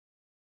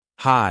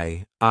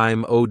Hi,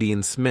 I'm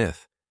Odin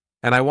Smith,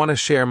 and I want to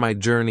share my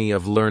journey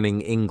of learning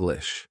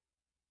English.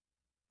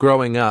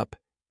 Growing up,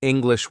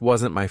 English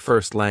wasn't my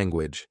first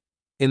language.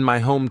 In my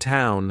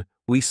hometown,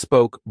 we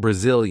spoke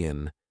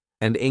Brazilian,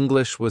 and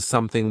English was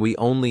something we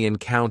only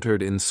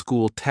encountered in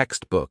school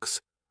textbooks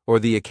or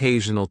the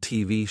occasional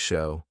TV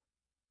show.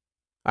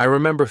 I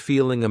remember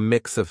feeling a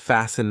mix of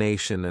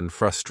fascination and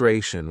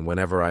frustration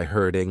whenever I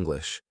heard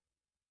English.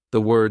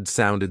 The words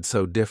sounded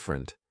so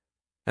different,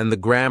 and the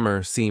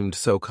grammar seemed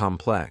so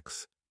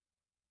complex.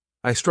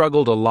 I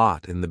struggled a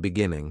lot in the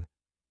beginning.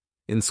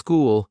 In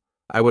school,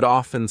 I would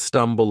often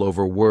stumble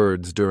over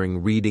words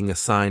during reading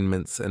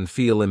assignments and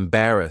feel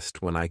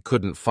embarrassed when I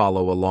couldn't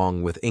follow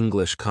along with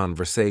English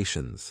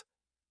conversations.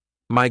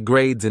 My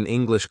grades in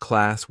English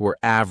class were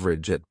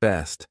average at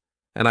best,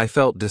 and I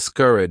felt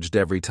discouraged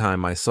every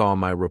time I saw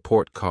my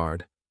report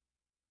card.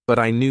 But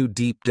I knew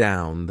deep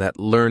down that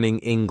learning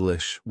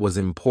English was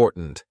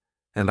important,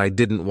 and I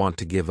didn't want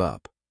to give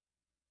up.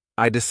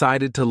 I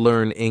decided to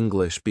learn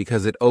English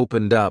because it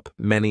opened up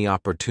many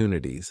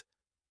opportunities.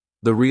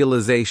 The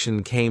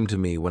realization came to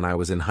me when I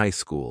was in high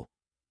school.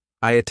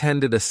 I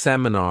attended a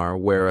seminar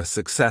where a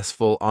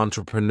successful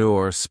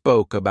entrepreneur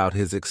spoke about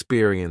his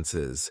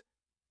experiences.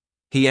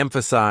 He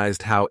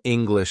emphasized how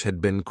English had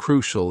been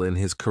crucial in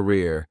his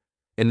career,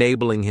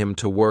 enabling him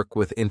to work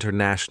with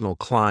international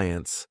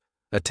clients,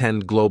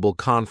 attend global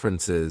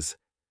conferences,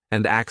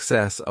 and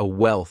access a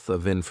wealth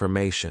of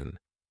information.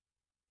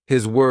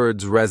 His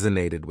words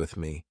resonated with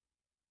me.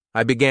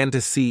 I began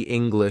to see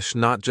English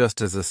not just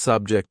as a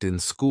subject in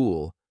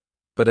school,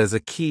 but as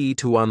a key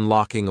to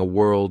unlocking a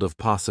world of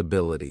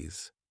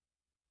possibilities.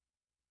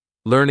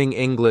 Learning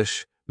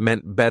English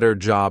meant better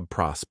job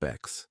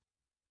prospects.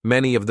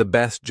 Many of the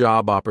best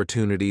job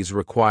opportunities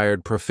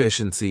required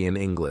proficiency in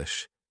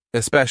English,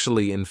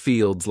 especially in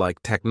fields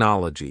like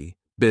technology,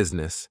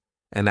 business,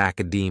 and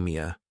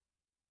academia.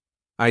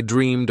 I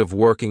dreamed of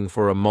working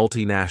for a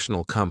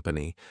multinational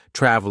company,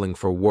 traveling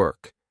for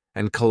work,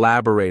 and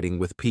collaborating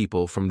with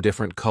people from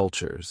different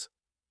cultures.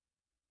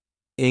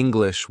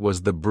 English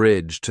was the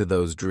bridge to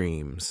those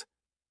dreams.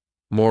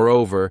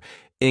 Moreover,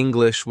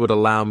 English would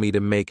allow me to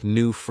make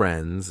new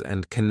friends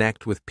and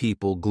connect with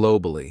people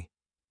globally.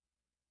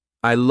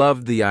 I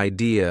loved the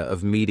idea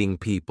of meeting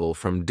people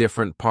from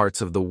different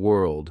parts of the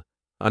world,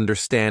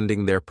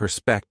 understanding their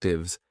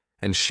perspectives,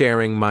 and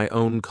sharing my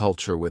own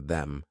culture with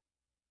them.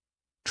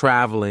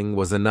 Traveling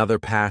was another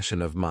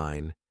passion of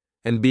mine,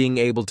 and being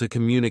able to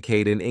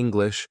communicate in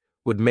English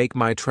would make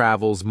my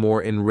travels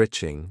more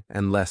enriching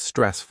and less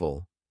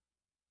stressful.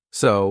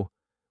 So,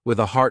 with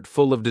a heart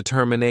full of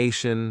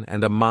determination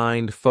and a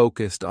mind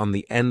focused on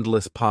the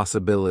endless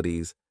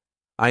possibilities,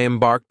 I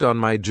embarked on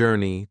my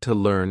journey to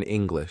learn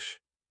English.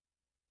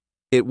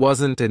 It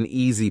wasn't an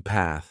easy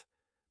path,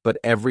 but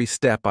every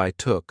step I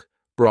took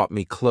brought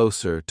me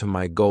closer to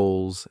my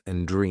goals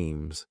and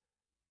dreams.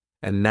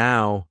 And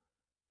now,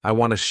 I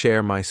want to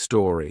share my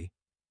story,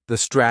 the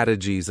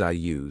strategies I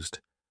used,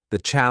 the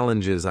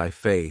challenges I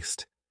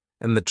faced,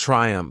 and the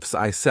triumphs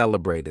I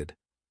celebrated,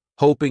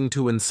 hoping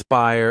to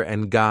inspire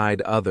and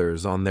guide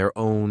others on their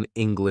own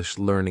English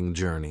learning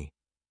journey.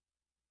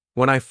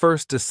 When I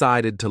first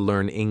decided to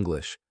learn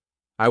English,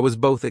 I was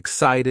both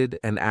excited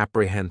and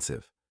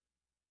apprehensive.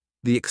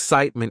 The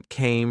excitement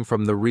came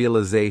from the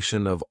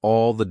realization of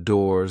all the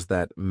doors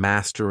that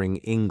mastering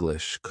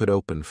English could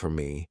open for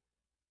me,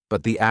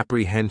 but the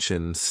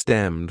apprehension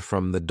stemmed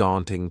from the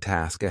daunting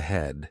task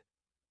ahead.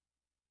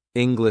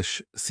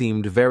 English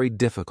seemed very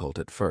difficult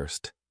at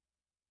first.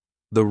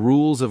 The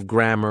rules of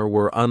grammar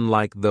were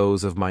unlike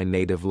those of my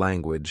native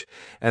language,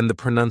 and the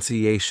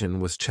pronunciation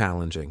was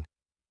challenging.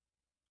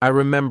 I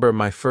remember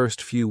my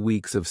first few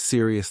weeks of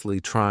seriously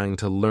trying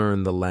to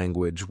learn the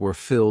language were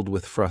filled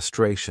with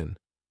frustration.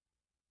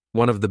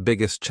 One of the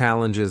biggest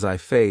challenges I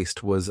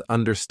faced was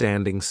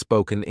understanding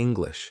spoken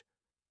English.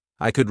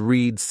 I could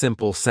read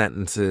simple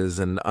sentences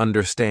and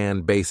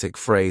understand basic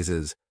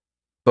phrases,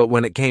 but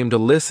when it came to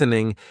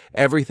listening,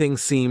 everything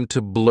seemed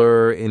to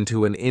blur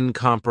into an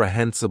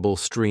incomprehensible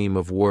stream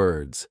of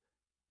words.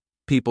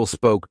 People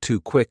spoke too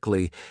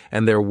quickly,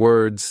 and their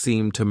words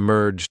seemed to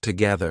merge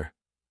together.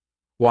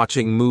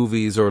 Watching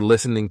movies or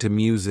listening to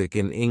music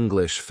in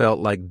English felt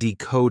like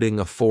decoding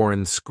a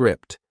foreign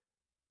script.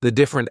 The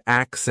different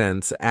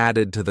accents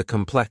added to the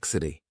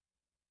complexity.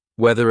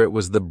 Whether it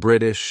was the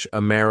British,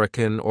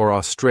 American, or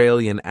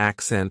Australian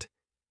accent,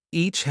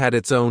 each had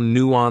its own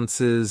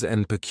nuances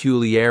and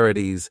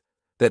peculiarities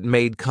that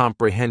made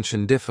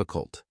comprehension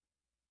difficult.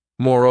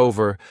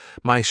 Moreover,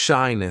 my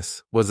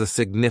shyness was a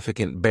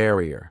significant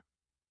barrier.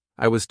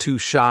 I was too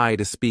shy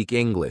to speak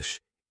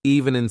English,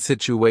 even in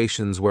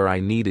situations where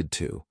I needed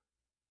to.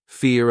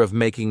 Fear of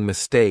making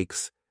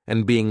mistakes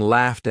and being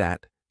laughed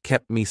at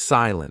kept me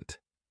silent.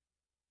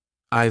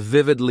 I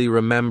vividly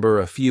remember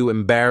a few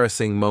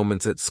embarrassing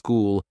moments at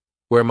school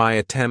where my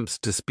attempts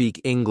to speak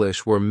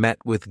English were met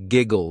with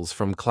giggles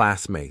from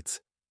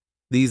classmates.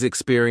 These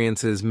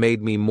experiences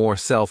made me more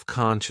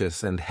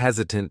self-conscious and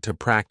hesitant to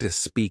practice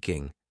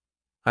speaking.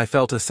 I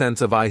felt a sense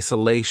of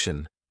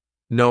isolation,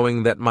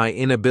 knowing that my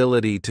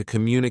inability to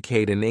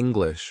communicate in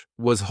English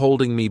was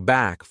holding me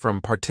back from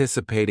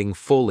participating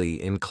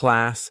fully in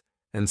class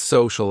and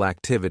social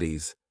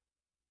activities.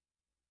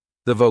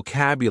 The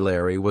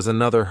vocabulary was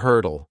another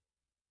hurdle.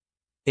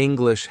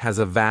 English has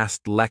a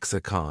vast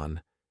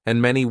lexicon,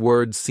 and many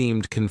words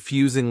seemed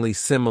confusingly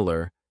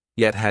similar,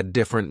 yet had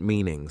different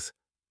meanings.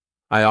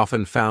 I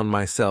often found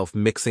myself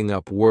mixing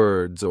up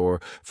words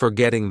or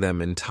forgetting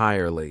them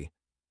entirely.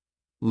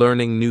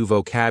 Learning new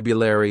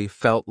vocabulary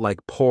felt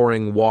like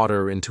pouring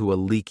water into a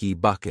leaky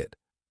bucket.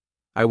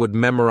 I would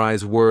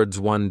memorize words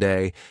one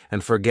day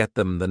and forget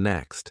them the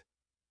next.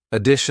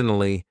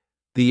 Additionally,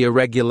 the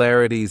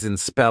irregularities in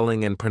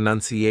spelling and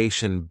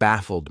pronunciation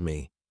baffled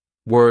me.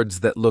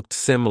 Words that looked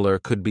similar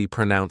could be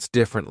pronounced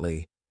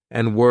differently,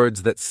 and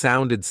words that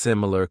sounded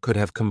similar could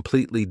have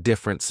completely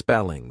different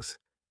spellings.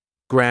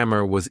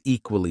 Grammar was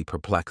equally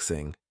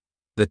perplexing.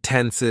 The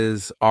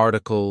tenses,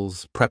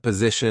 articles,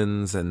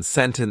 prepositions, and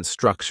sentence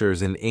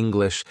structures in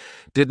English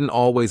didn't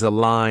always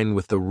align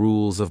with the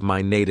rules of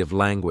my native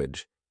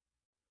language.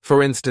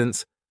 For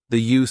instance,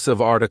 the use of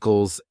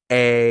articles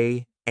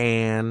a,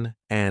 an,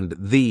 and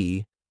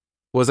the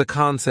was a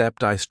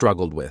concept I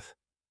struggled with.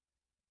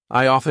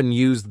 I often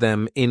used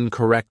them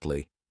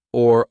incorrectly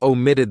or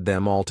omitted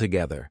them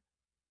altogether.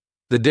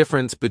 The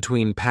difference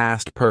between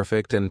past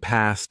perfect and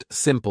past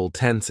simple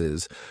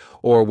tenses,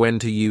 or when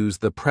to use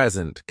the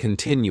present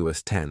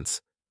continuous tense,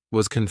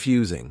 was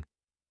confusing.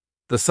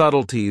 The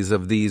subtleties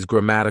of these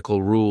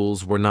grammatical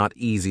rules were not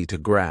easy to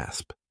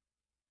grasp.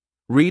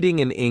 Reading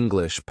in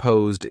English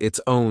posed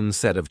its own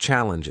set of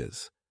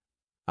challenges.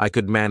 I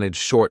could manage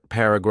short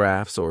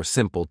paragraphs or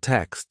simple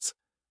texts,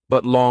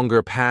 but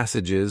longer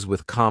passages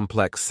with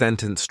complex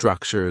sentence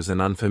structures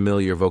and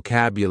unfamiliar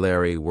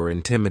vocabulary were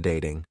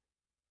intimidating.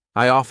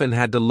 I often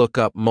had to look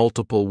up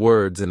multiple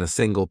words in a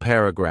single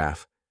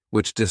paragraph,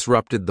 which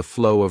disrupted the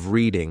flow of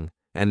reading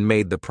and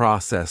made the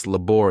process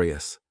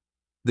laborious.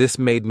 This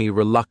made me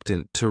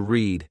reluctant to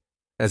read,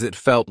 as it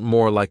felt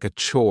more like a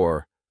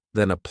chore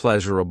than a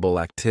pleasurable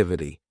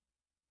activity.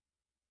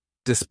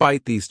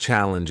 Despite these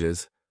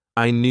challenges,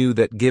 I knew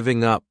that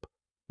giving up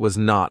was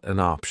not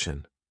an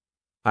option.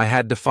 I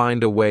had to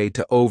find a way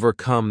to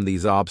overcome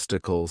these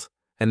obstacles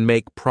and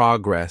make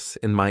progress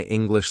in my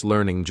English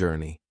learning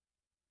journey.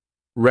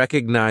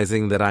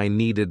 Recognizing that I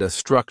needed a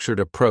structured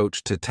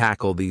approach to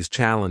tackle these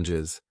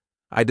challenges,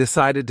 I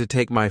decided to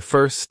take my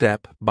first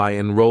step by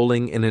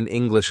enrolling in an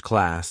English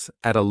class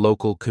at a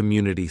local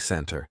community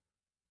center.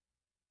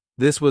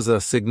 This was a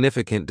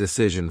significant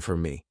decision for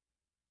me.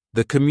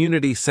 The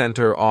community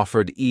center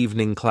offered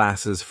evening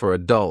classes for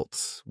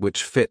adults,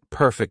 which fit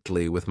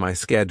perfectly with my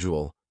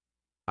schedule.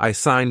 I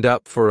signed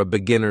up for a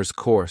beginner's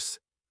course,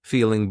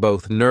 feeling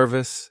both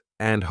nervous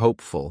and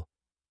hopeful.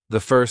 The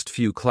first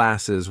few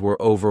classes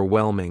were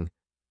overwhelming.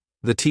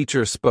 The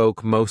teacher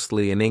spoke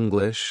mostly in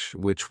English,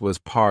 which was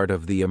part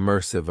of the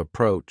immersive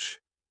approach,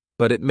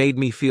 but it made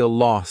me feel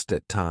lost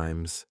at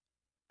times.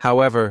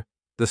 However,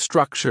 the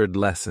structured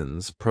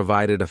lessons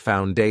provided a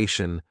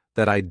foundation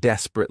that I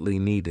desperately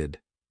needed.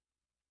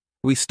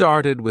 We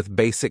started with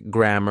basic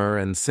grammar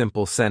and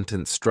simple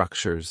sentence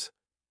structures.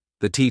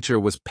 The teacher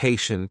was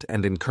patient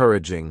and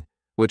encouraging,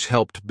 which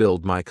helped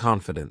build my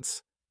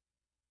confidence.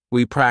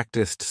 We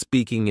practiced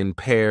speaking in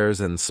pairs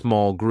and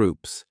small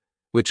groups,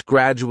 which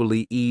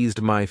gradually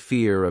eased my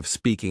fear of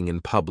speaking in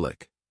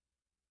public.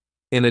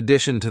 In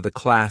addition to the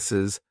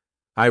classes,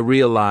 I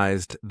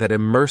realized that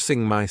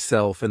immersing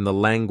myself in the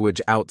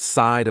language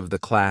outside of the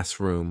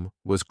classroom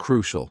was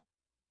crucial.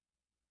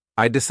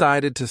 I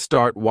decided to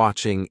start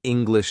watching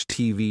English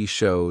TV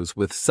shows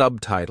with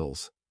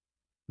subtitles.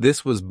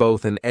 This was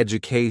both an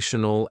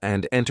educational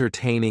and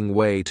entertaining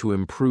way to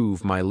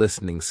improve my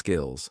listening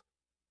skills.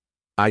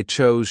 I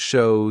chose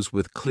shows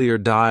with clear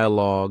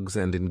dialogues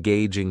and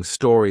engaging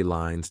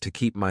storylines to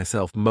keep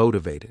myself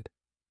motivated.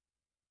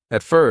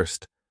 At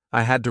first,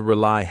 I had to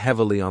rely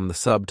heavily on the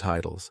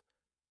subtitles,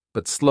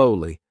 but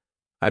slowly,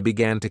 I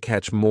began to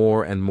catch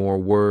more and more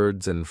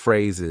words and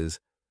phrases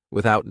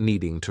without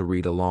needing to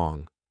read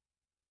along.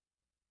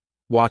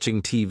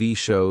 Watching TV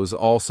shows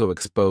also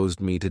exposed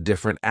me to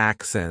different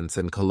accents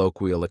and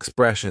colloquial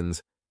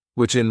expressions,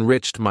 which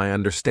enriched my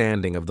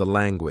understanding of the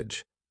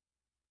language.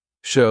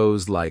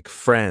 Shows like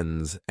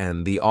Friends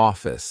and The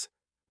Office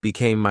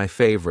became my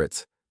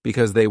favorites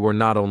because they were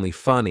not only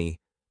funny,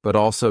 but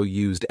also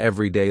used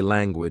everyday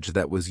language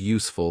that was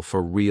useful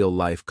for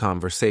real-life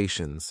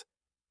conversations.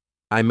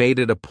 I made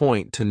it a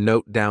point to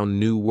note down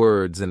new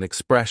words and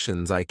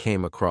expressions I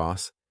came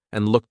across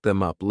and looked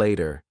them up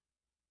later.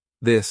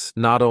 This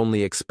not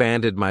only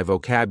expanded my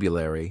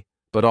vocabulary,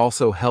 but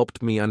also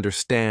helped me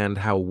understand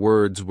how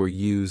words were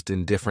used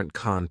in different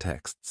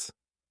contexts.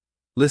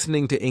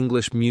 Listening to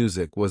English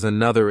music was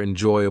another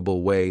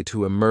enjoyable way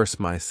to immerse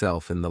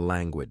myself in the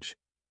language.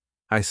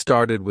 I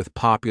started with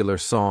popular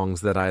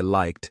songs that I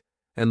liked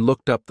and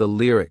looked up the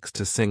lyrics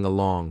to sing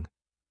along.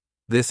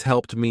 This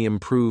helped me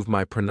improve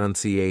my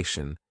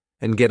pronunciation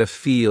and get a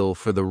feel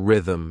for the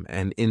rhythm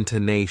and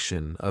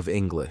intonation of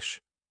English.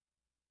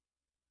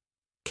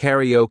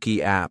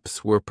 Karaoke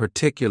apps were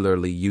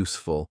particularly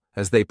useful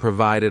as they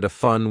provided a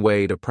fun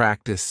way to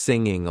practice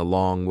singing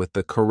along with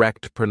the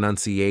correct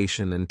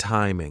pronunciation and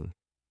timing.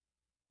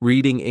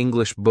 Reading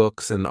English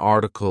books and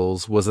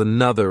articles was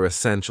another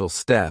essential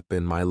step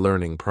in my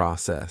learning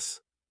process.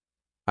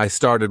 I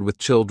started with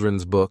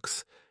children's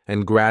books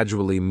and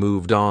gradually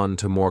moved on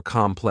to more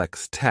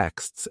complex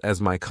texts as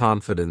my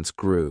confidence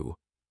grew.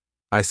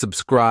 I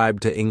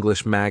subscribed to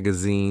English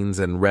magazines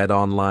and read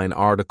online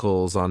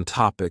articles on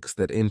topics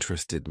that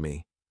interested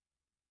me.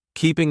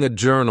 Keeping a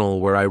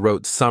journal where I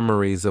wrote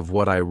summaries of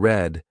what I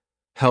read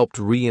helped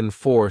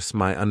reinforce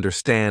my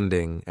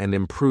understanding and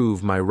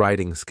improve my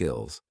writing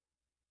skills.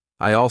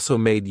 I also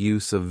made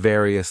use of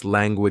various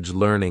language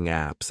learning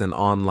apps and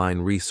online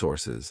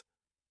resources.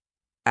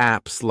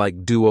 Apps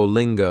like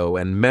Duolingo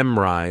and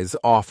Memrise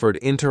offered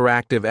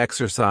interactive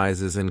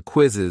exercises and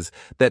quizzes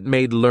that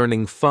made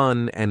learning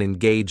fun and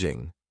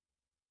engaging.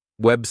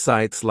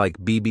 Websites like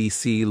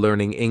BBC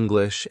Learning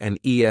English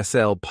and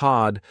ESL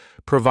Pod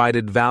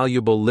provided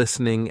valuable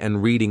listening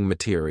and reading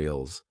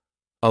materials,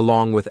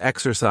 along with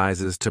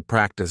exercises to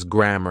practice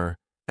grammar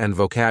and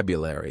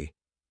vocabulary.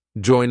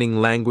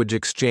 Joining language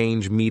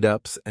exchange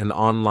meetups and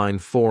online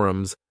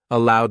forums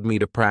allowed me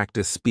to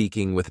practice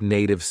speaking with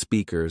native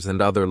speakers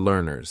and other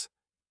learners.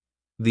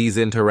 These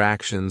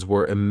interactions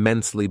were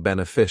immensely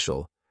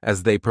beneficial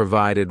as they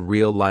provided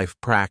real-life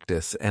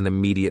practice and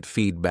immediate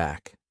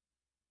feedback.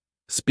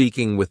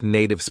 Speaking with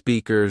native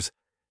speakers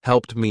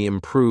helped me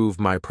improve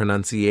my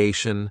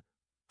pronunciation,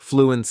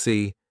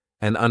 fluency,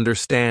 and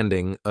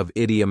understanding of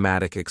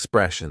idiomatic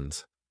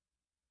expressions.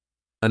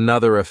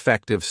 Another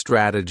effective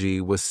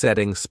strategy was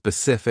setting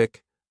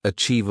specific,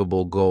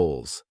 achievable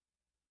goals.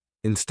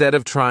 Instead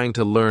of trying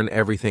to learn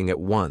everything at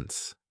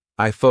once,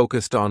 I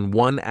focused on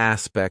one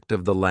aspect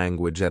of the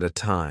language at a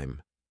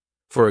time.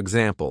 For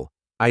example,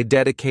 I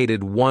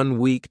dedicated 1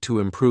 week to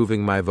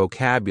improving my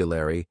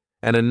vocabulary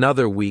and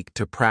another week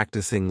to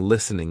practicing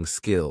listening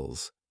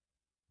skills.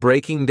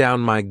 Breaking down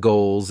my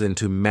goals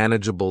into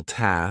manageable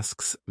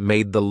tasks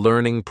made the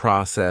learning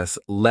process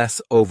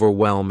less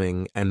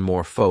overwhelming and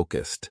more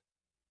focused.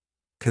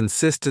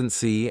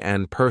 Consistency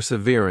and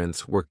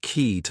perseverance were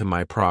key to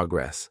my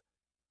progress.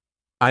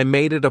 I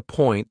made it a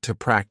point to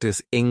practice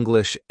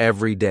English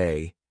every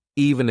day,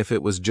 even if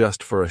it was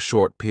just for a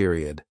short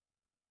period.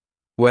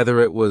 Whether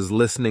it was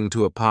listening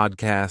to a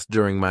podcast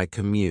during my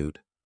commute,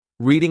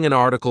 reading an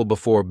article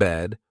before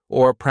bed,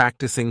 or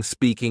practicing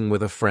speaking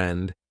with a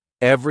friend,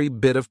 every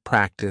bit of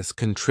practice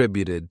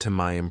contributed to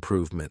my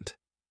improvement.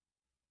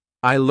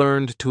 I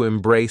learned to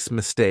embrace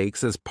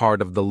mistakes as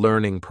part of the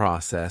learning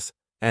process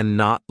and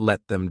not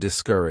let them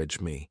discourage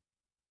me.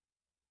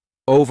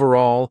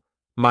 Overall,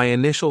 my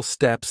initial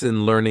steps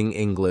in learning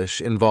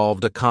English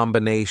involved a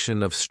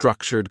combination of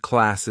structured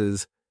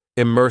classes,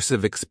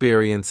 immersive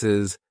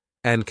experiences,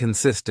 and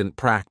consistent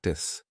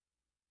practice.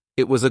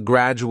 It was a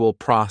gradual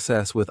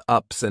process with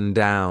ups and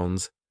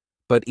downs,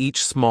 but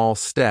each small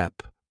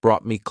step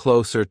brought me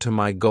closer to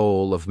my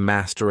goal of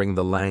mastering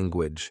the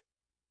language.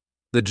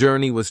 The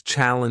journey was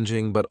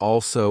challenging but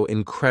also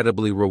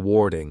incredibly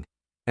rewarding,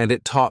 and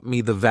it taught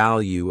me the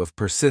value of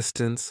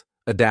persistence,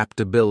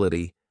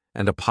 adaptability,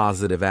 and a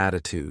positive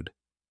attitude.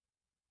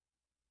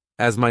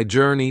 As my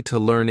journey to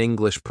learn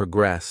English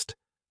progressed,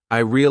 I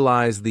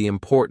realized the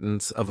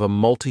importance of a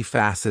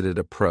multifaceted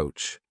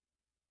approach.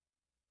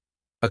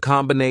 A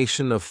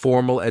combination of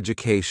formal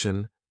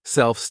education,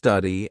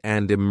 self-study,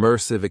 and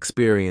immersive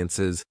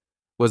experiences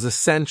was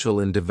essential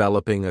in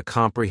developing a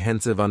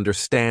comprehensive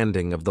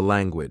understanding of the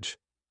language.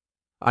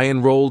 I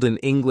enrolled in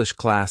English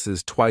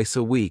classes twice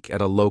a week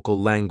at a local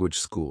language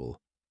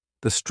school.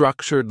 The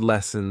structured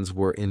lessons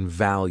were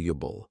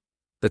invaluable.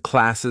 The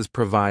classes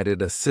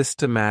provided a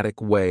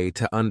systematic way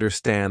to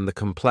understand the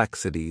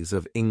complexities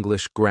of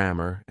English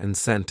grammar and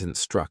sentence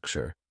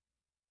structure.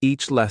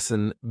 Each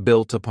lesson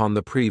built upon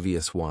the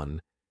previous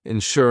one,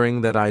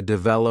 ensuring that I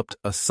developed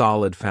a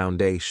solid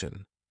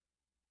foundation.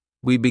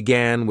 We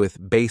began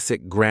with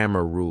basic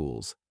grammar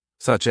rules,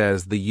 such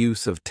as the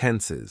use of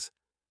tenses,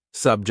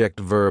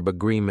 subject-verb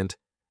agreement,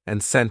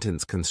 and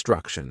sentence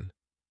construction.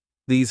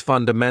 These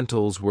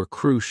fundamentals were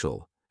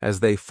crucial as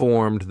they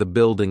formed the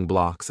building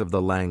blocks of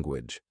the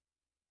language.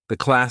 The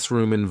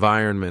classroom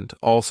environment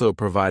also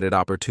provided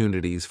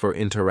opportunities for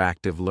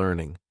interactive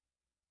learning.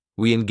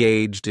 We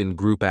engaged in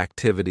group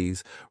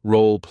activities,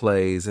 role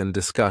plays, and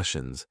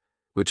discussions,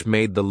 which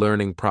made the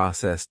learning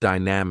process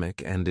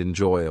dynamic and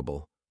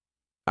enjoyable.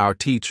 Our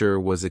teacher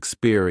was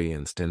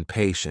experienced and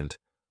patient,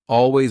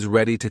 always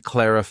ready to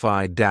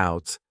clarify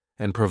doubts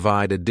and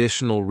provide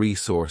additional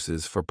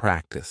resources for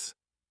practice.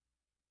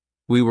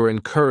 We were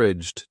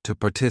encouraged to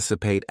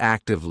participate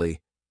actively,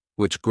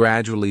 which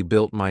gradually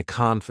built my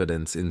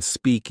confidence in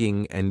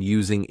speaking and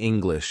using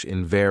English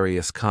in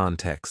various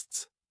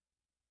contexts.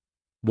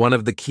 One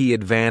of the key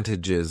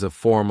advantages of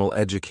formal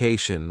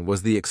education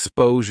was the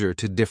exposure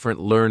to different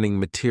learning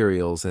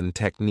materials and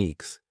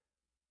techniques.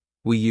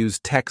 We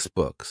used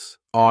textbooks,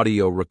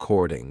 audio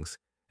recordings,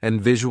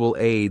 and visual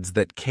aids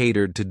that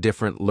catered to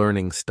different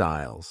learning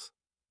styles.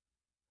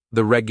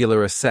 The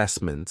regular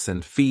assessments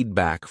and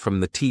feedback from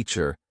the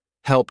teacher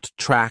helped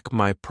track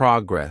my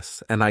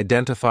progress and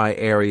identify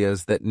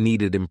areas that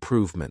needed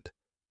improvement.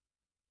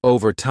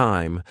 Over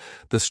time,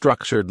 the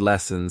structured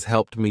lessons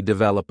helped me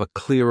develop a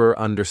clearer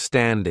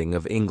understanding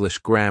of English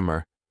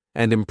grammar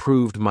and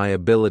improved my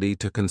ability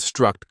to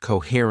construct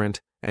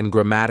coherent and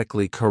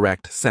grammatically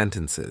correct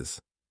sentences.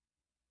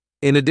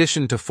 In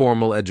addition to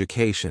formal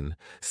education,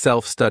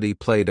 self-study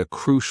played a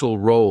crucial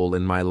role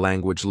in my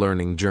language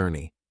learning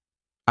journey.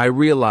 I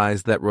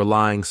realized that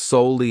relying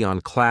solely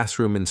on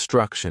classroom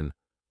instruction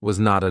was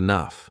not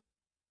enough.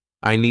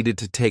 I needed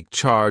to take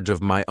charge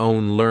of my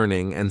own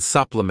learning and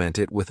supplement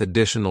it with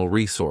additional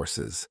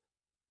resources.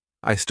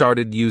 I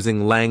started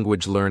using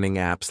language learning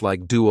apps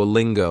like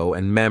Duolingo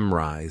and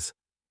Memrise.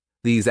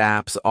 These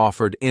apps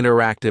offered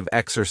interactive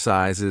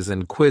exercises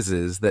and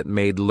quizzes that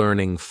made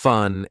learning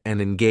fun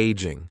and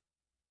engaging.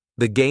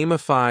 The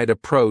gamified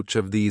approach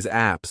of these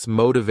apps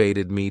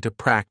motivated me to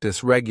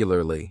practice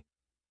regularly.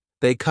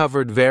 They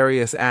covered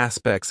various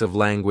aspects of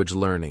language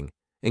learning,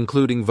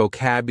 including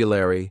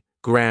vocabulary,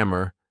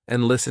 grammar,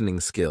 and listening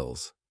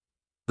skills.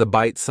 The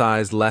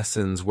bite-sized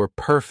lessons were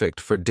perfect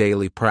for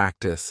daily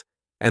practice,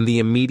 and the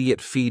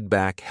immediate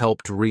feedback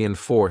helped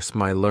reinforce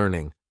my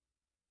learning.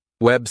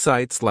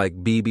 Websites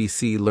like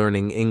BBC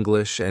Learning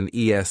English and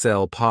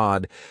ESL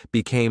Pod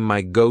became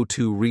my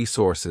go-to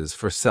resources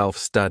for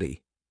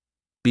self-study.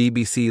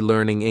 BBC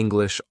Learning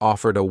English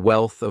offered a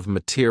wealth of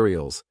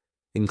materials,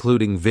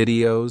 including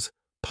videos,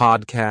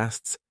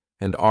 podcasts,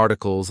 and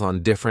articles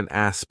on different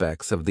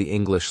aspects of the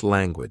English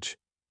language.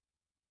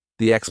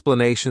 The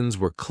explanations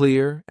were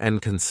clear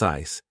and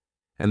concise,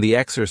 and the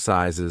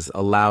exercises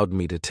allowed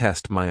me to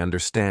test my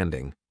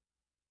understanding.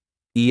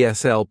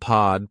 ESL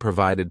Pod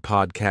provided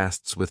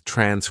podcasts with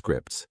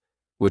transcripts,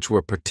 which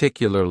were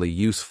particularly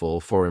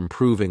useful for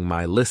improving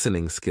my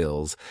listening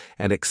skills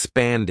and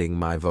expanding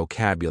my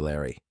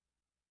vocabulary.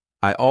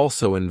 I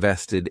also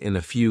invested in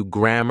a few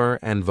grammar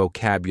and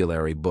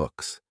vocabulary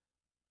books.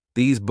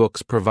 These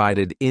books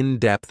provided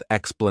in-depth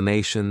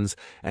explanations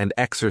and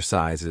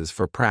exercises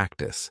for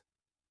practice.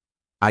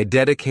 I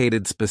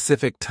dedicated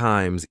specific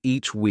times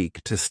each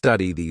week to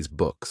study these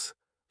books,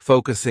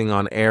 focusing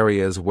on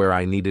areas where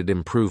I needed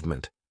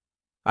improvement.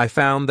 I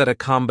found that a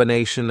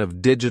combination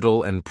of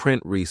digital and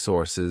print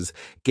resources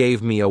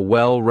gave me a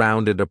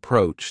well-rounded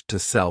approach to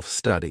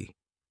self-study.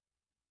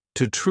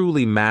 To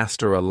truly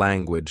master a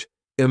language,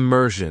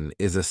 immersion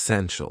is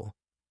essential.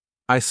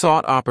 I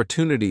sought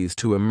opportunities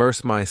to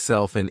immerse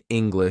myself in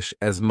English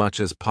as much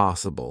as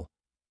possible.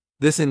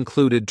 This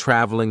included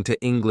traveling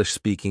to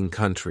English-speaking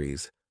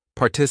countries,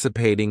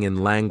 participating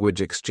in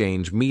language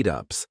exchange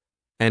meetups,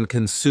 and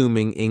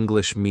consuming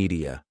English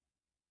media.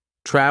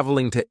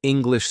 Traveling to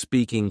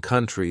English-speaking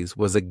countries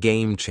was a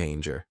game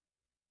changer.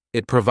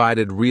 It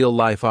provided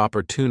real-life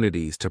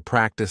opportunities to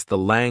practice the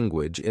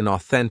language in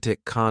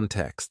authentic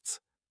contexts.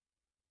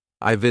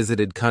 I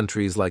visited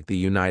countries like the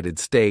United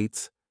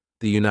States,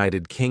 the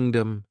United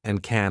Kingdom,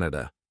 and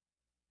Canada.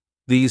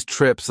 These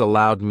trips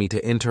allowed me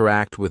to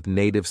interact with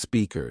native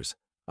speakers,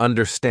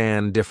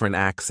 understand different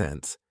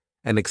accents,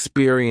 and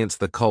experience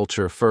the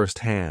culture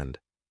firsthand.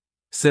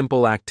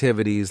 Simple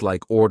activities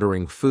like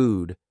ordering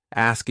food,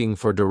 asking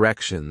for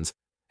directions,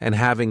 and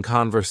having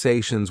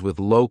conversations with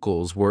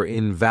locals were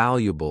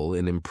invaluable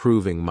in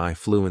improving my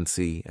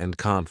fluency and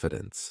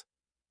confidence.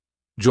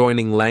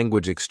 Joining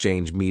language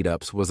exchange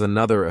meetups was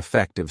another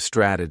effective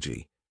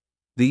strategy.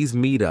 These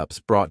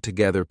meetups brought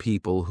together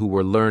people who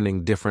were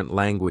learning different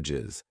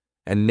languages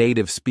and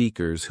native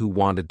speakers who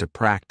wanted to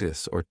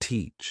practice or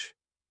teach.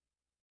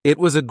 It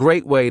was a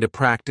great way to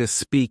practice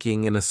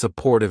speaking in a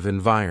supportive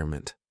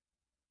environment.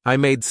 I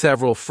made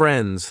several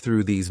friends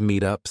through these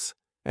meetups,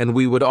 and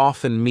we would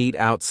often meet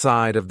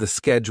outside of the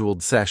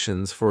scheduled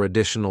sessions for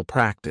additional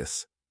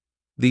practice.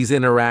 These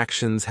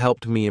interactions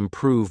helped me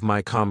improve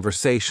my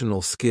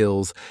conversational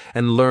skills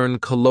and learn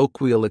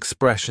colloquial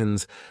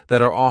expressions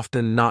that are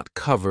often not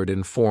covered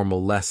in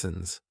formal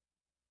lessons.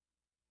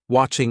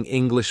 Watching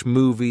English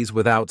movies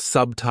without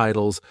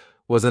subtitles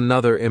was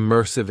another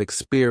immersive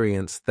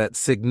experience that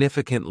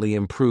significantly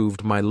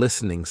improved my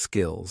listening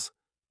skills.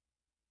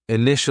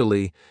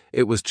 Initially,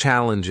 it was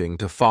challenging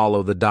to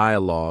follow the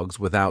dialogues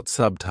without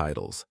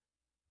subtitles,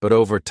 but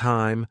over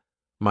time,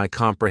 my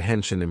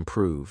comprehension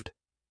improved.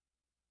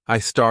 I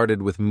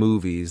started with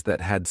movies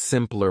that had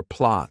simpler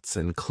plots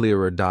and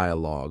clearer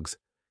dialogues,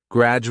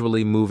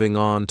 gradually moving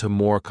on to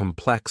more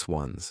complex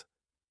ones.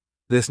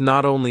 This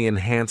not only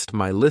enhanced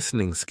my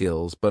listening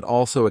skills, but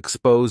also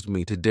exposed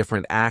me to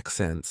different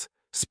accents,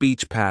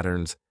 speech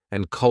patterns,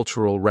 and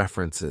cultural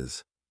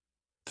references.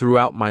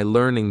 Throughout my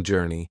learning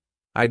journey,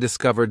 I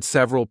discovered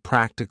several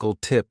practical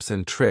tips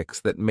and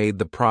tricks that made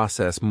the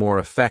process more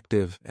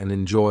effective and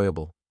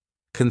enjoyable.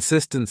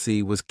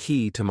 Consistency was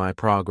key to my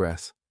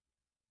progress.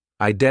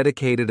 I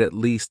dedicated at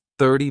least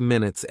 30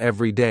 minutes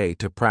every day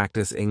to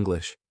practice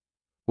English.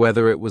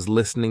 Whether it was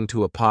listening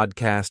to a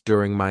podcast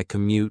during my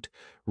commute,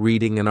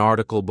 reading an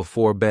article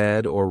before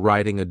bed, or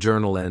writing a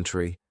journal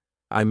entry,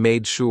 I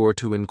made sure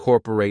to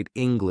incorporate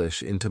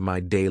English into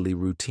my daily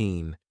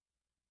routine.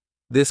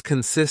 This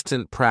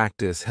consistent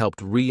practice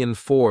helped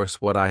reinforce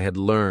what I had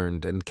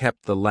learned and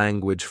kept the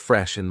language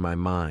fresh in my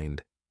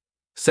mind.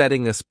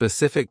 Setting a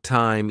specific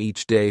time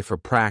each day for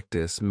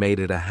practice made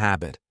it a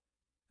habit,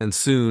 and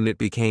soon it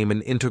became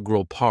an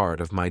integral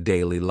part of my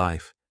daily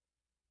life.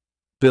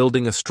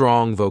 Building a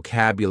strong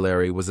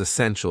vocabulary was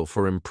essential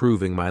for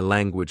improving my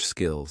language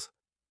skills.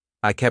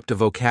 I kept a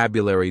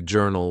vocabulary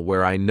journal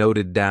where I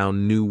noted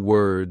down new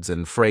words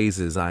and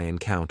phrases I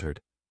encountered.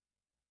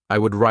 I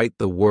would write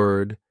the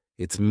word,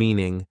 its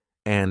meaning,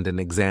 and an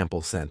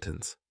example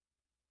sentence.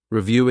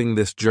 Reviewing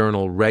this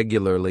journal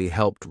regularly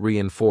helped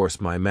reinforce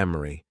my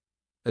memory.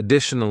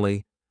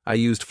 Additionally, I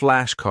used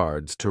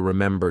flashcards to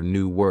remember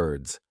new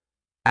words.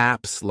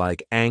 Apps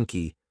like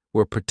Anki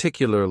were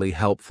particularly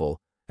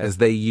helpful as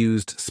they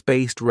used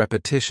spaced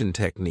repetition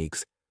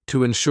techniques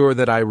to ensure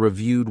that I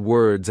reviewed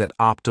words at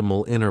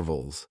optimal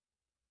intervals.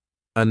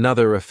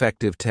 Another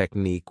effective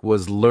technique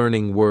was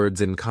learning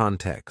words in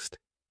context.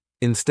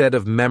 Instead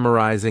of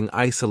memorizing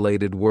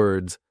isolated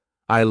words,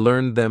 I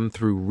learned them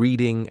through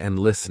reading and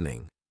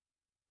listening.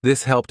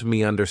 This helped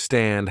me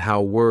understand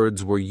how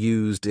words were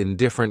used in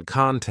different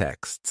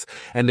contexts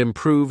and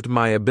improved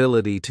my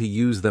ability to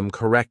use them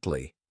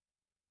correctly.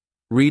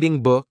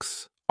 Reading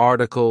books,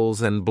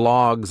 articles, and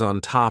blogs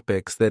on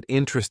topics that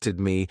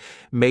interested me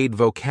made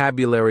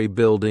vocabulary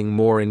building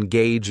more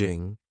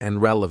engaging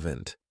and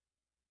relevant.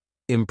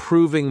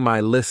 Improving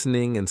my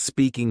listening and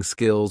speaking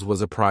skills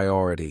was a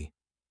priority.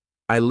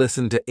 I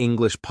listened to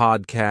English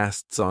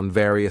podcasts on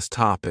various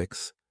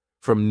topics,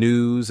 from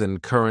news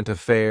and current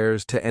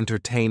affairs to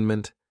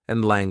entertainment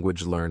and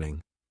language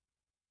learning.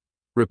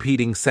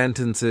 Repeating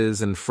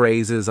sentences and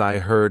phrases I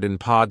heard in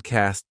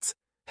podcasts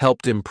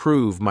helped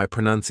improve my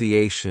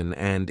pronunciation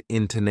and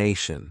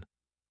intonation.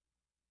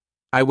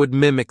 I would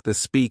mimic the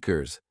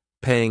speakers,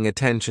 paying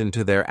attention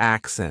to their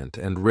accent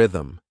and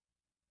rhythm.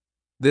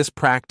 This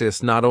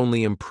practice not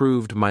only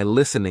improved my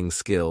listening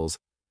skills,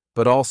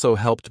 but also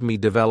helped me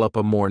develop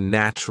a more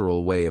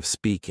natural way of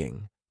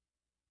speaking.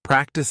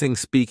 Practicing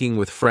speaking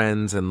with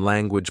friends and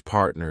language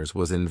partners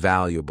was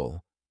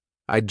invaluable.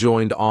 I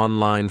joined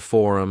online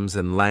forums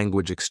and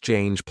language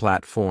exchange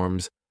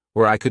platforms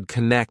where I could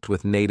connect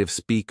with native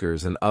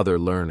speakers and other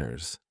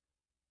learners.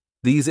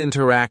 These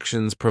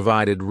interactions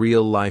provided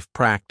real-life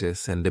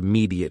practice and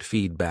immediate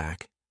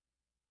feedback.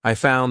 I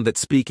found that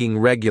speaking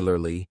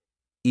regularly,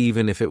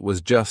 even if it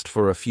was just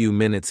for a few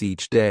minutes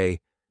each day,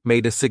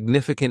 made a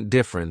significant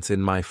difference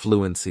in my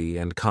fluency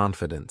and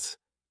confidence.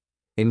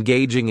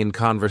 Engaging in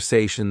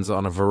conversations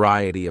on a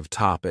variety of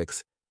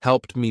topics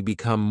helped me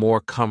become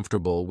more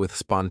comfortable with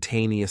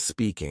spontaneous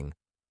speaking.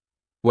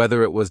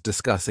 Whether it was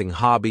discussing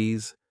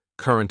hobbies,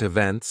 current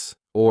events,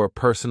 or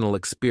personal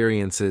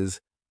experiences,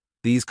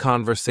 these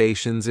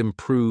conversations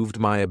improved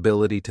my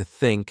ability to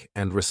think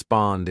and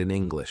respond in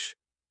English.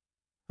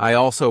 I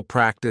also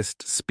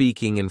practiced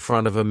speaking in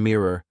front of a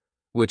mirror,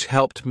 which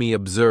helped me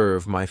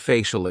observe my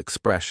facial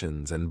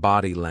expressions and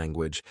body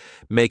language,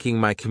 making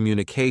my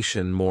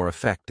communication more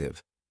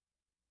effective.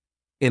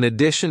 In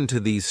addition to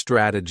these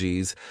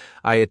strategies,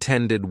 I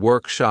attended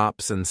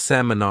workshops and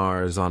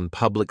seminars on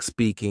public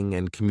speaking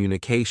and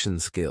communication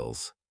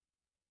skills.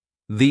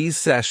 These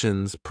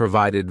sessions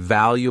provided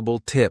valuable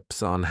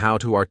tips on how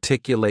to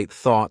articulate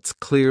thoughts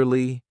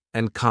clearly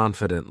and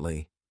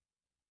confidently.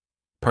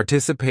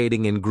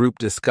 Participating in group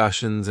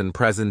discussions and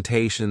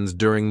presentations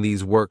during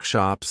these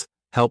workshops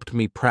helped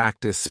me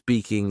practice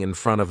speaking in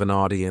front of an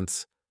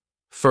audience,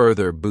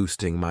 further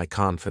boosting my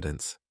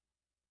confidence.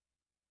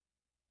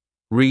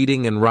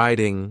 Reading and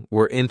writing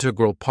were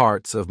integral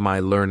parts of my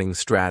learning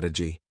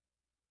strategy.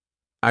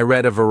 I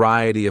read a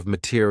variety of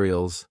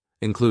materials,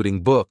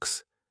 including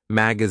books,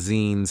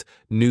 magazines,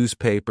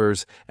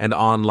 newspapers, and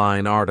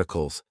online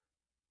articles.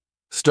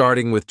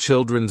 Starting with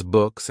children's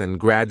books and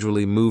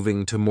gradually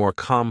moving to more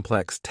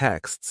complex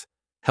texts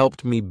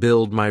helped me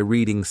build my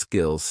reading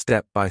skills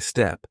step by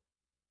step.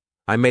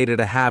 I made it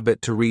a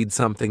habit to read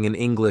something in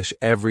English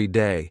every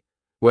day,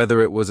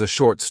 whether it was a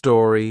short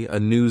story, a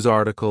news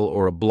article,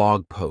 or a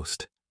blog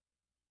post.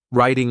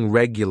 Writing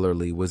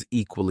regularly was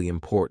equally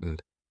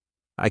important.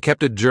 I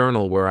kept a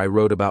journal where I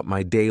wrote about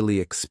my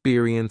daily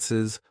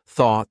experiences,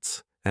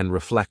 thoughts, and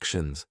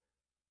reflections.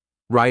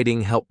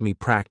 Writing helped me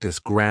practice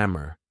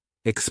grammar,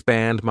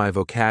 expand my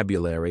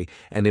vocabulary,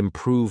 and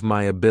improve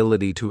my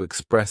ability to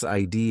express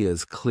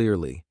ideas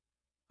clearly.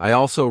 I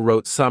also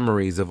wrote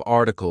summaries of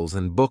articles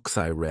and books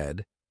I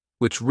read,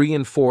 which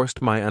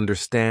reinforced my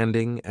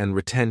understanding and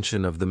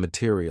retention of the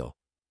material.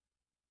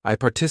 I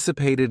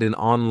participated in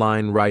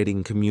online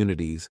writing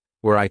communities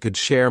where I could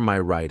share my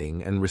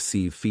writing and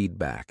receive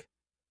feedback.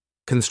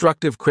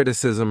 Constructive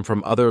criticism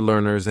from other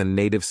learners and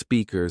native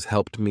speakers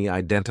helped me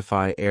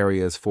identify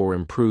areas for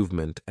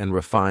improvement and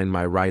refine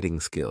my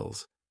writing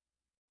skills.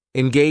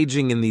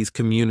 Engaging in these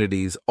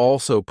communities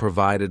also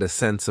provided a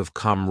sense of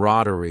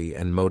camaraderie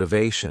and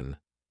motivation.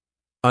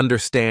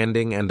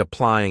 Understanding and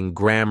applying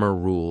grammar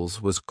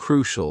rules was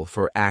crucial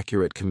for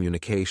accurate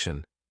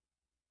communication.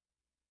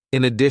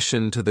 In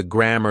addition to the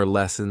grammar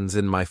lessons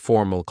in my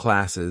formal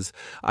classes,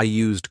 I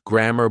used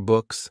grammar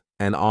books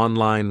and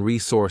online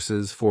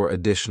resources for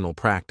additional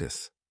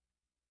practice.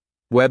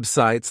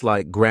 Websites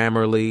like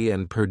Grammarly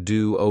and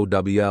Purdue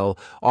OWL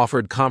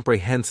offered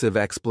comprehensive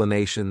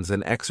explanations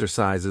and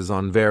exercises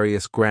on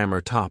various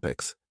grammar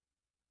topics.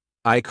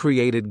 I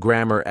created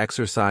grammar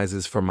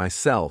exercises for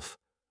myself,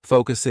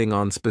 focusing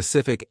on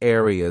specific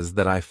areas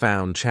that I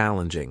found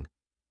challenging.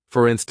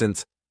 For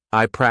instance,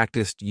 I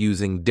practiced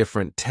using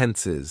different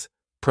tenses,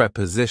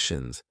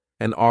 prepositions,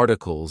 and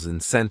articles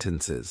in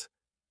sentences.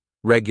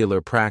 Regular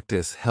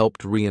practice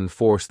helped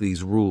reinforce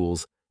these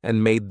rules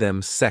and made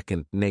them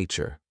second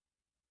nature.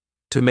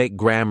 To make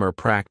grammar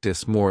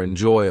practice more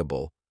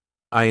enjoyable,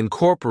 I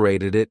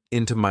incorporated it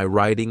into my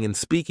writing and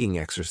speaking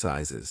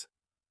exercises.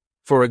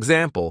 For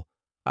example,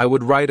 I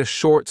would write a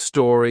short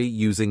story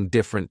using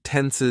different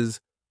tenses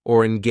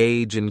or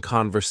engage in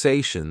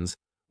conversations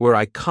where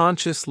I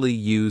consciously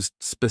used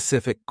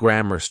specific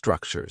grammar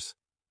structures.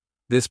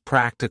 This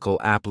practical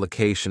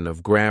application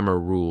of grammar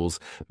rules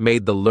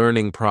made the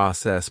learning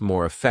process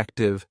more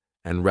effective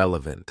and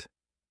relevant.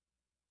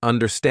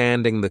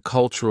 Understanding the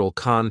cultural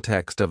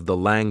context of the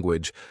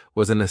language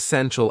was an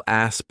essential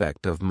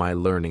aspect of my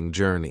learning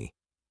journey.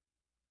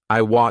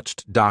 I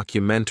watched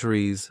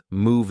documentaries,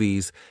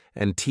 movies,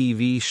 and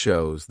TV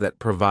shows that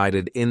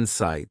provided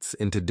insights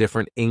into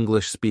different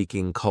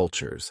English-speaking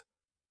cultures.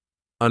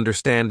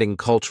 Understanding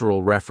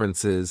cultural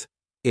references,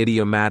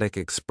 idiomatic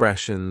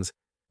expressions,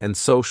 and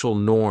social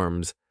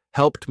norms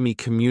helped me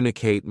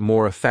communicate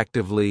more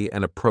effectively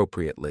and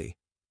appropriately.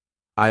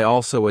 I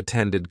also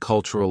attended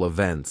cultural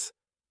events,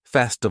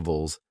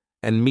 festivals,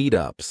 and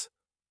meetups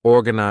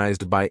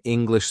organized by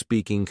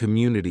English-speaking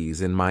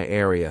communities in my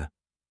area.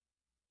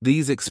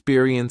 These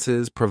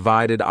experiences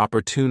provided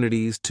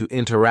opportunities to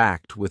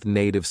interact with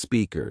native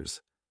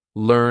speakers,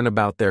 learn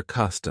about their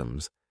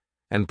customs,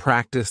 and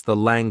practice the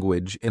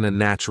language in a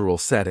natural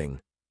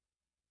setting.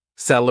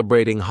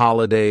 Celebrating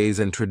holidays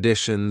and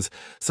traditions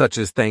such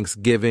as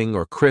Thanksgiving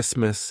or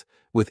Christmas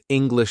with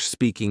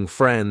English-speaking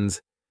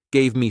friends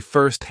gave me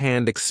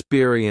first-hand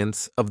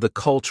experience of the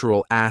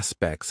cultural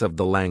aspects of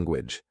the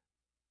language.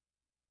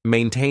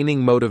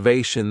 Maintaining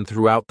motivation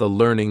throughout the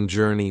learning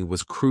journey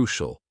was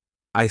crucial.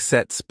 I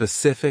set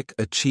specific,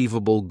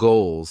 achievable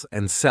goals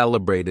and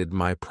celebrated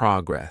my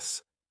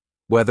progress.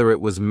 Whether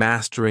it was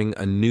mastering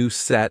a new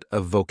set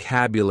of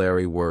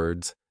vocabulary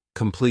words,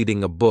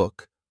 completing a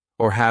book,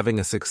 or having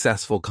a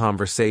successful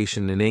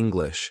conversation in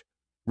English,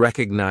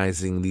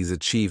 recognizing these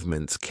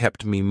achievements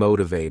kept me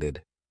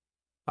motivated.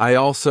 I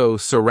also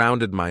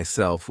surrounded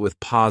myself with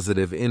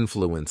positive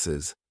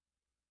influences.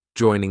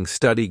 Joining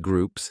study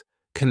groups,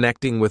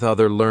 connecting with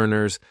other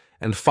learners,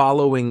 and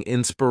following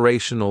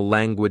inspirational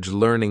language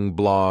learning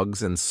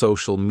blogs and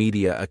social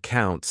media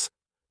accounts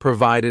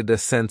provided a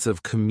sense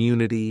of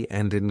community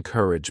and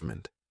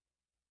encouragement.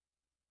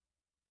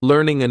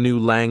 Learning a new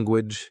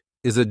language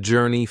is a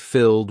journey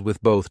filled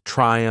with both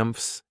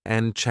triumphs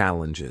and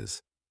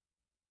challenges.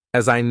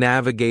 As I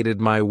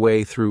navigated my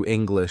way through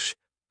English,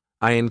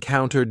 I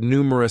encountered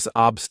numerous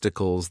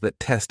obstacles that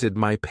tested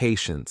my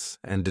patience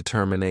and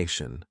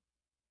determination.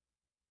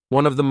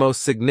 One of the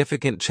most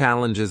significant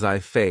challenges I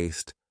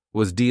faced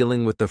was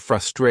dealing with the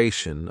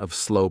frustration of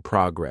slow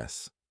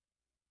progress.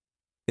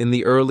 In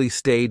the early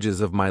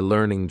stages of my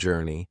learning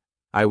journey,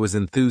 I was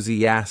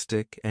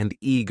enthusiastic and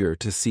eager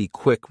to see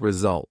quick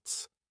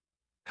results.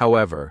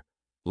 However,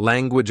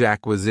 language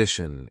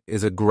acquisition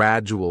is a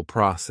gradual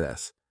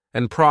process,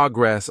 and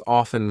progress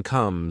often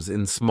comes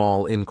in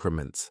small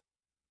increments.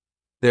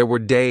 There were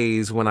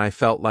days when I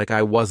felt like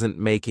I wasn't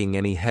making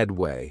any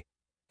headway,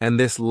 and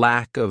this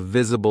lack of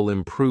visible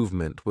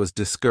improvement was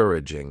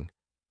discouraging.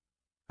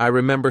 I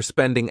remember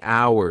spending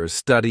hours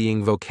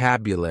studying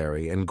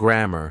vocabulary and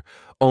grammar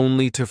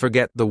only to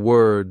forget the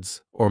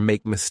words or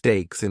make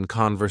mistakes in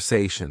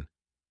conversation.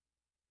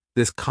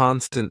 This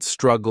constant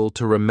struggle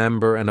to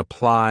remember and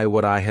apply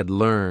what I had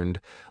learned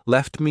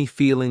left me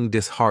feeling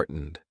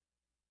disheartened.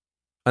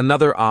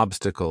 Another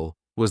obstacle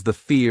was the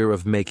fear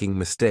of making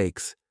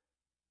mistakes.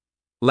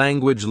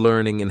 Language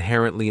learning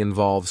inherently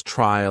involves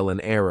trial and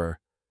error,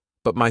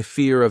 but my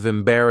fear of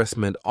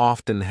embarrassment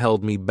often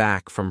held me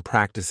back from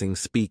practicing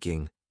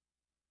speaking.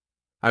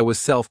 I was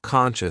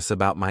self-conscious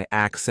about my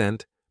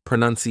accent,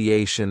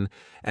 pronunciation,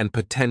 and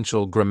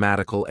potential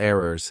grammatical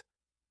errors.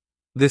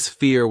 This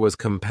fear was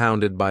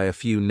compounded by a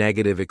few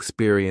negative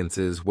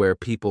experiences where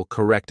people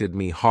corrected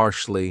me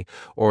harshly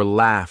or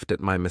laughed at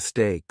my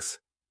mistakes.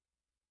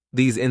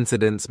 These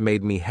incidents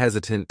made me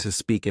hesitant to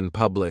speak in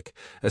public,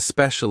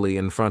 especially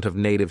in front of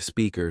native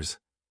speakers.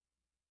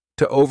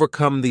 To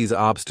overcome these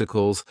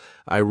obstacles,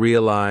 I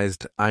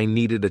realized I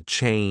needed a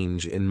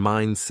change in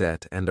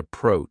mindset and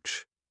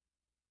approach.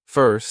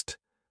 First,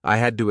 I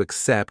had to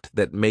accept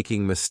that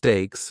making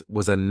mistakes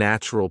was a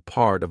natural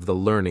part of the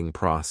learning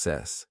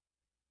process.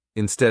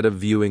 Instead of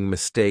viewing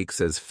mistakes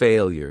as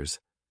failures,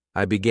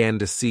 I began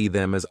to see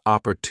them as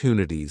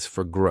opportunities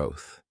for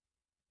growth.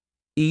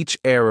 Each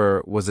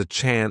error was a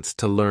chance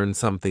to learn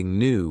something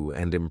new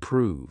and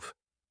improve.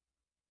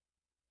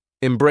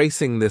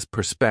 Embracing this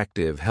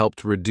perspective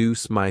helped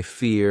reduce my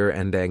fear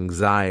and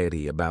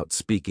anxiety about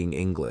speaking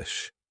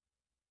English.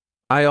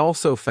 I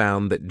also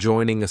found that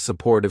joining a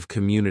supportive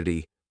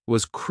community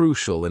was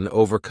crucial in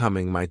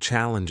overcoming my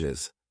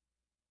challenges.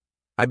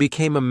 I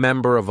became a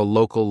member of a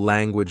local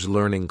language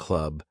learning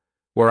club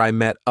where I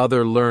met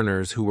other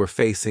learners who were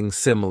facing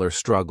similar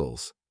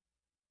struggles.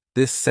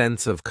 This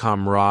sense of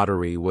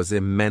camaraderie was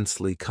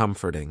immensely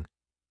comforting.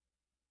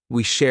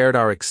 We shared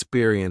our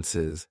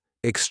experiences,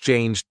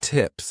 exchanged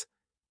tips,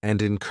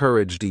 and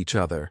encouraged each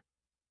other.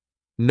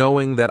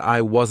 Knowing that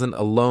I wasn't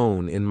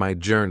alone in my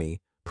journey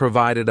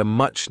provided a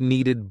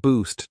much-needed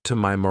boost to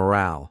my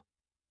morale.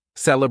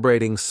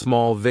 Celebrating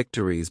small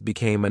victories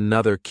became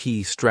another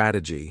key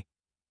strategy.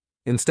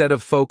 Instead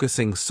of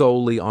focusing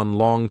solely on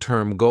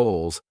long-term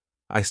goals,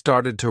 I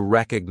started to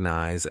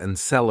recognize and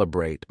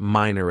celebrate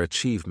minor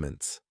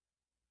achievements.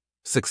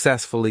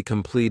 Successfully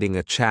completing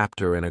a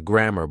chapter in a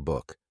grammar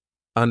book,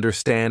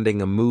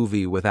 understanding a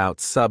movie without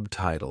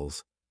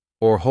subtitles,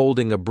 or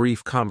holding a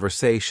brief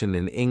conversation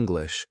in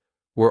English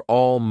were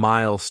all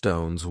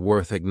milestones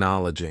worth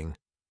acknowledging.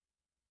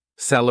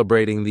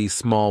 Celebrating these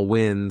small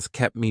wins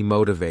kept me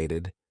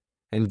motivated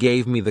and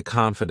gave me the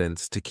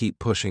confidence to keep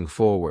pushing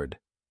forward.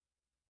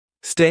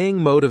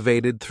 Staying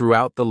motivated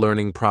throughout the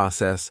learning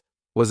process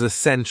was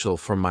essential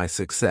for my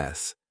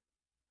success.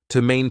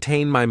 To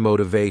maintain my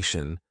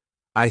motivation,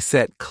 I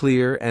set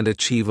clear and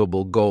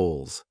achievable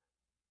goals.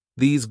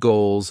 These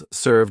goals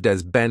served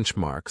as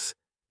benchmarks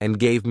and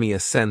gave me a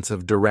sense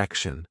of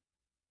direction.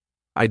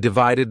 I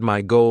divided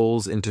my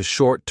goals into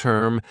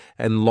short-term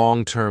and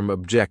long-term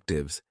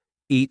objectives,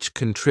 each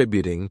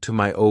contributing to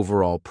my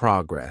overall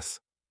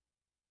progress.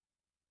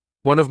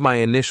 One of my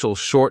initial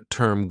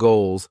short-term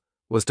goals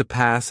was to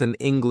pass an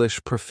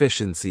English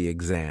proficiency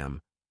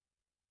exam.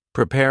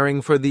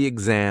 Preparing for the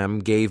exam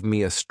gave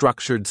me a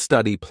structured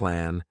study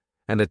plan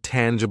and a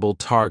tangible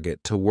target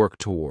to work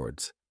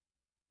towards.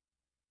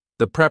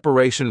 The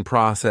preparation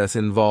process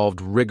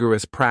involved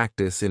rigorous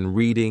practice in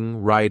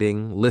reading,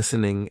 writing,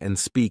 listening, and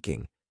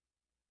speaking.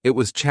 It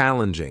was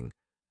challenging,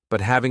 but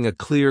having a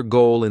clear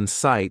goal in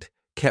sight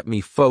kept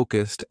me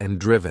focused and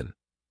driven.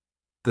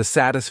 The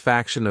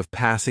satisfaction of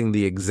passing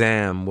the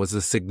exam was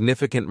a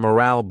significant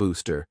morale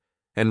booster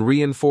and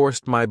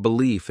reinforced my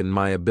belief in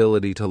my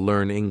ability to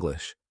learn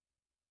English.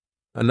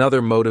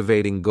 Another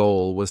motivating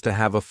goal was to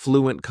have a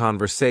fluent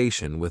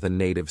conversation with a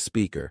native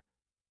speaker.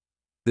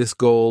 This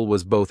goal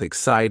was both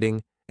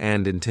exciting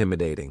and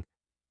intimidating.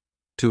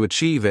 To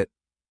achieve it,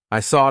 I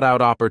sought out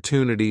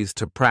opportunities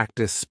to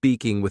practice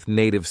speaking with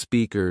native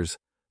speakers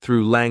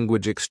through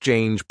language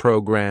exchange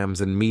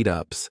programs and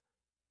meetups.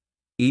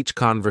 Each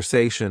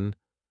conversation,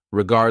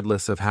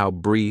 regardless of how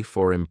brief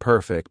or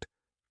imperfect,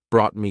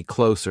 brought me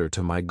closer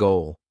to my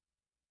goal.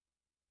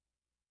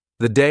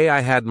 The day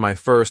I had my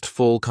first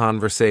full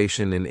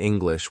conversation in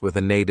English with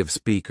a native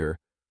speaker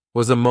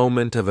was a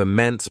moment of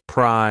immense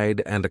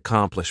pride and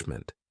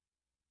accomplishment.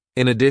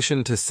 In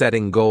addition to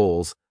setting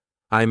goals,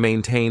 I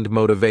maintained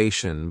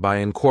motivation by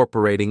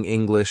incorporating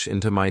English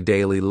into my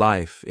daily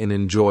life in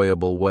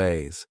enjoyable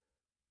ways.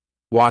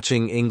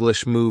 Watching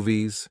English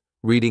movies,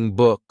 reading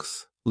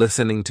books,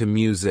 listening to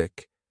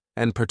music,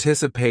 and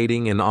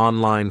participating in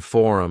online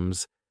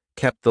forums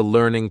kept the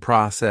learning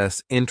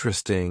process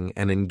interesting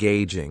and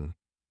engaging.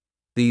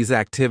 These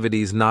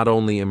activities not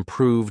only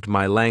improved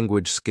my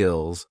language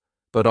skills,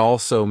 but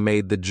also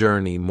made the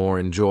journey more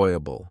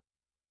enjoyable.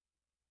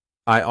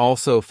 I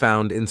also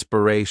found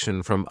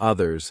inspiration from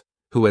others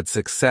who had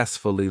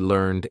successfully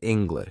learned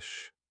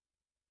English.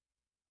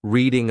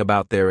 Reading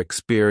about their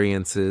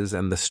experiences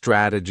and the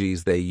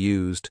strategies they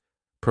used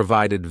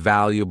provided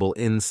valuable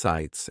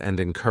insights and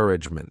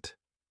encouragement.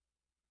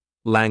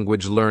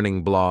 Language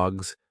learning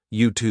blogs,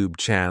 YouTube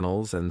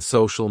channels, and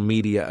social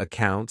media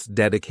accounts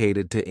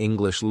dedicated to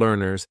English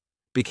learners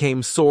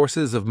became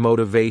sources of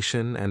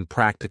motivation and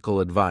practical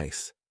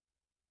advice.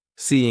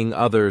 Seeing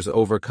others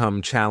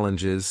overcome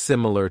challenges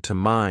similar to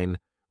mine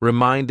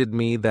reminded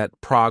me that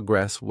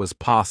progress was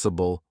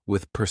possible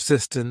with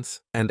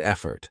persistence and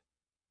effort.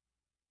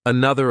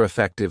 Another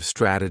effective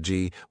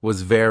strategy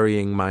was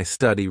varying my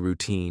study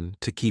routine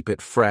to keep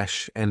it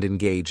fresh and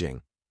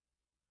engaging.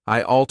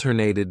 I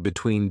alternated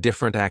between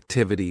different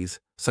activities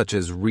such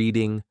as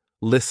reading,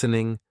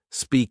 listening,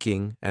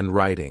 speaking, and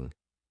writing.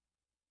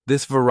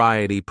 This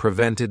variety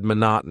prevented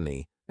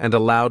monotony and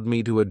allowed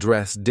me to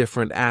address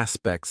different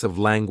aspects of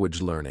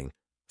language learning.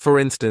 For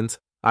instance,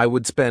 I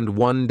would spend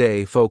one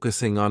day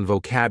focusing on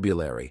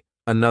vocabulary,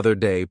 another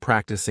day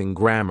practicing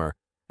grammar,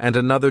 and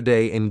another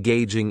day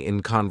engaging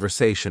in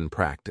conversation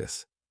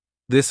practice.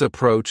 This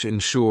approach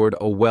ensured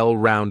a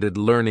well-rounded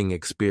learning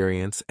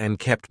experience and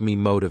kept me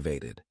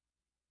motivated.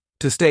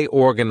 To stay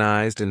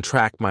organized and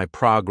track my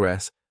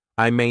progress,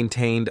 I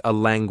maintained a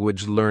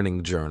language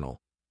learning journal.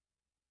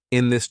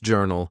 In this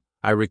journal,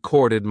 I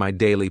recorded my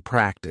daily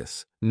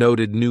practice,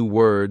 noted new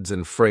words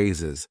and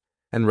phrases,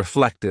 and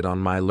reflected on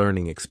my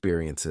learning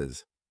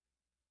experiences.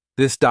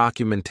 This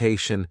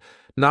documentation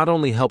not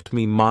only helped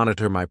me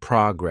monitor my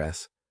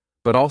progress,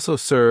 but also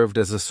served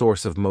as a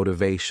source of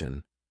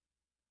motivation.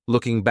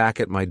 Looking back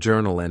at my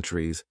journal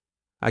entries,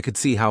 I could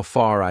see how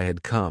far I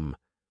had come,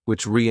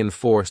 which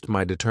reinforced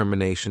my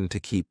determination to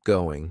keep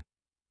going.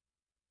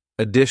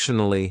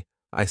 Additionally,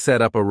 I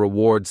set up a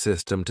reward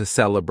system to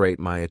celebrate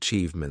my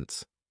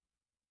achievements.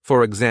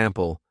 For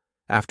example,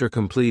 after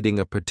completing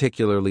a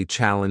particularly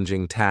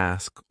challenging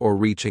task or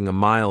reaching a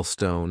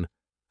milestone,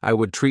 I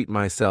would treat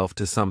myself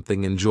to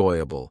something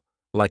enjoyable,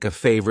 like a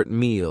favorite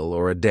meal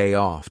or a day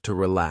off to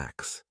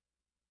relax.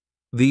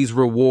 These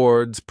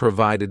rewards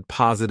provided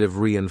positive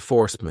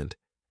reinforcement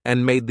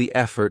and made the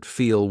effort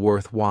feel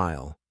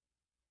worthwhile.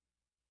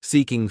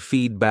 Seeking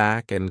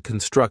feedback and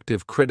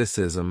constructive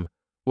criticism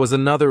was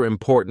another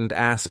important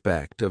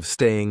aspect of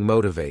staying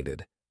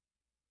motivated.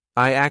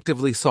 I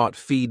actively sought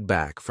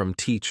feedback from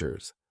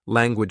teachers,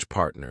 language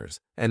partners,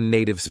 and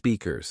native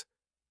speakers.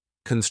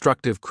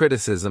 Constructive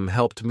criticism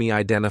helped me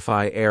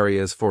identify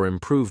areas for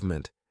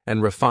improvement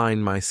and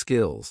refine my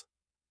skills.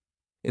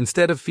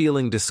 Instead of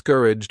feeling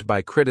discouraged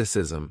by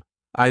criticism,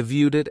 I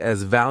viewed it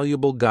as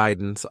valuable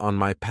guidance on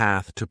my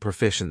path to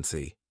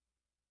proficiency.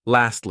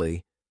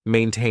 Lastly,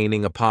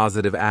 maintaining a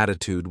positive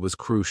attitude was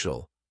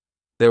crucial.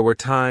 There were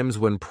times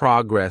when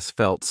progress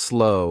felt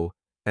slow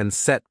and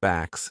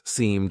setbacks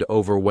seemed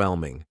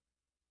overwhelming.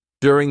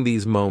 During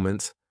these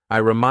moments, I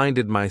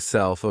reminded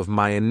myself of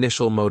my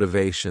initial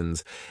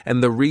motivations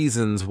and the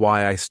reasons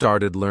why I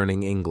started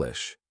learning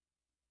English.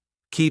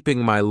 Keeping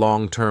my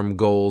long-term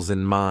goals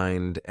in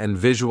mind and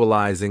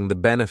visualizing the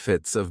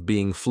benefits of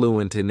being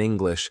fluent in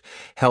English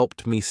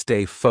helped me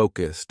stay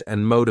focused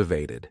and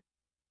motivated.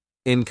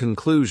 In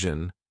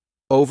conclusion,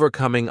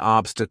 overcoming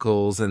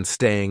obstacles and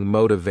staying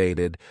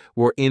motivated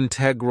were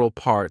integral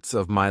parts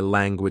of my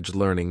language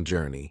learning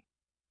journey.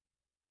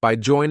 By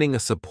joining a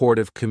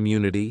supportive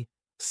community,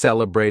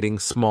 celebrating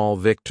small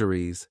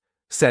victories,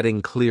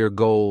 setting clear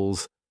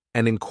goals,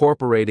 and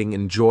incorporating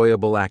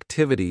enjoyable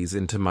activities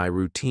into my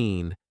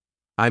routine,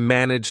 I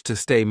managed to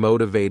stay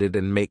motivated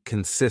and make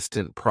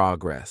consistent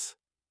progress.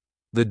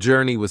 The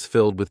journey was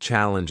filled with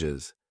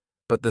challenges,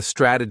 but the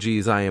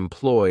strategies I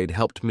employed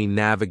helped me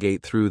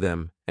navigate through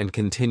them and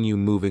continue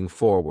moving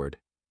forward.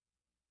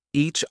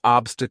 Each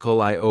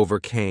obstacle I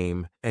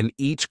overcame and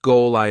each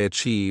goal I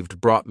achieved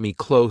brought me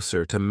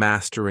closer to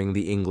mastering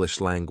the English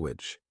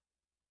language.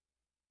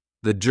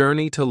 The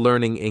journey to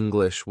learning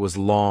English was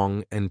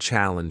long and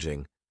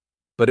challenging,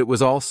 but it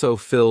was also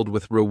filled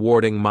with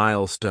rewarding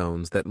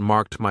milestones that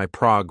marked my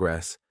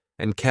progress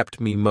and kept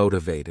me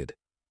motivated.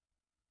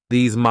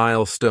 These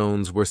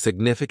milestones were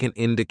significant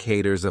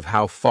indicators of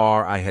how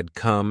far I had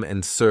come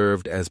and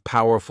served as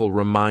powerful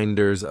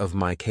reminders of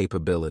my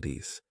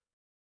capabilities.